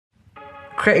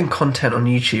Creating content on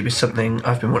YouTube is something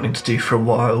I've been wanting to do for a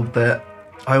while, but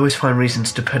I always find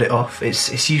reasons to put it off.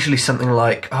 It's usually something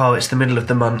like, oh, it's the middle of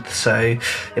the month, so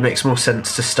it makes more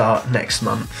sense to start next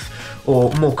month.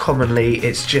 Or more commonly,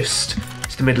 it's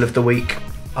the middle of the week,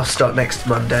 I'll start next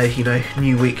Monday, you know,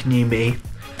 new week, new me.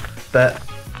 But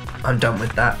I'm done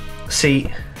with that.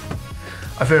 See,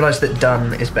 I've realised that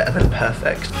done is better than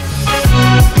perfect.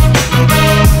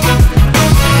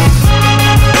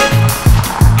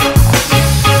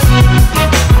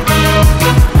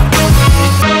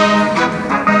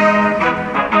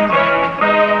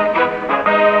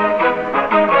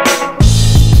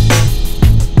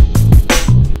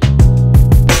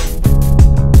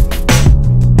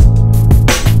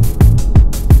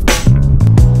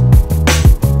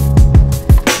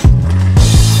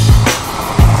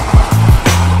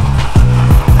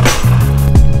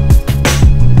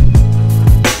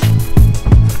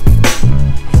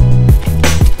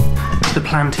 The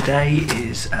plan today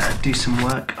is do some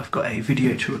work. I've got a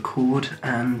video to record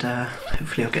and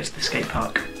hopefully I'll get to the skate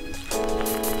park.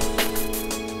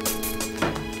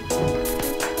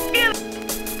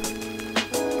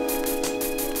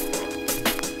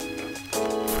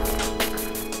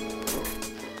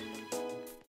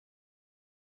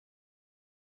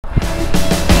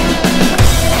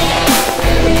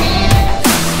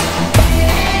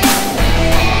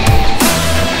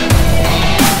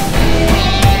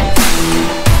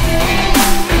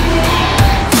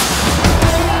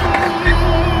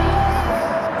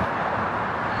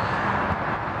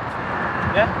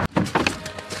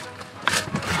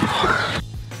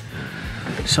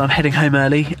 So I'm heading home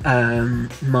early.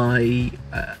 My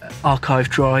archive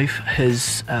drive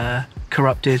has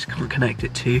corrupted, can't connect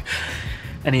it to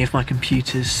any of my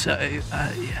computers, so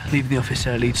yeah, leaving the office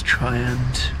early to try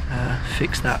and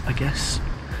fix that, I guess.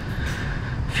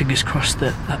 Fingers crossed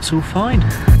that that's all fine.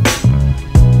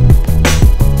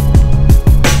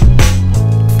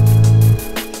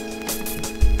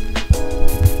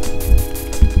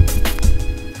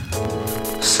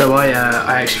 So I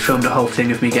actually filmed a whole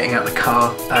thing of me getting out of the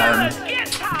car,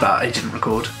 but I didn't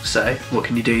record, so what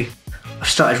can you do? I've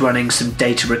started running some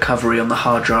data recovery on the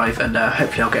hard drive and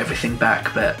hopefully I'll get everything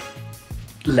back, but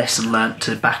lesson learnt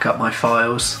to back up my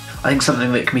files. I think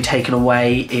something that can be taken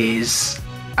away is,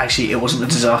 actually it wasn't a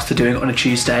disaster doing it on a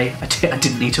Tuesday, I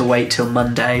didn't need to wait till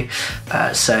Monday,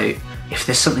 so if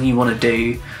there's something you want to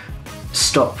do,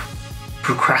 stop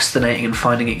procrastinating and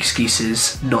finding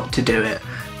excuses not to do it,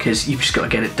 because you've just got to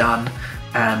get it done,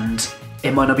 and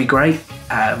it might not be great,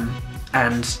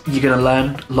 and you're going to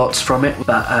learn lots from it,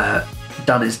 but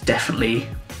done is definitely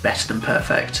better than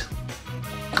perfect.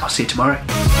 I'll see you tomorrow.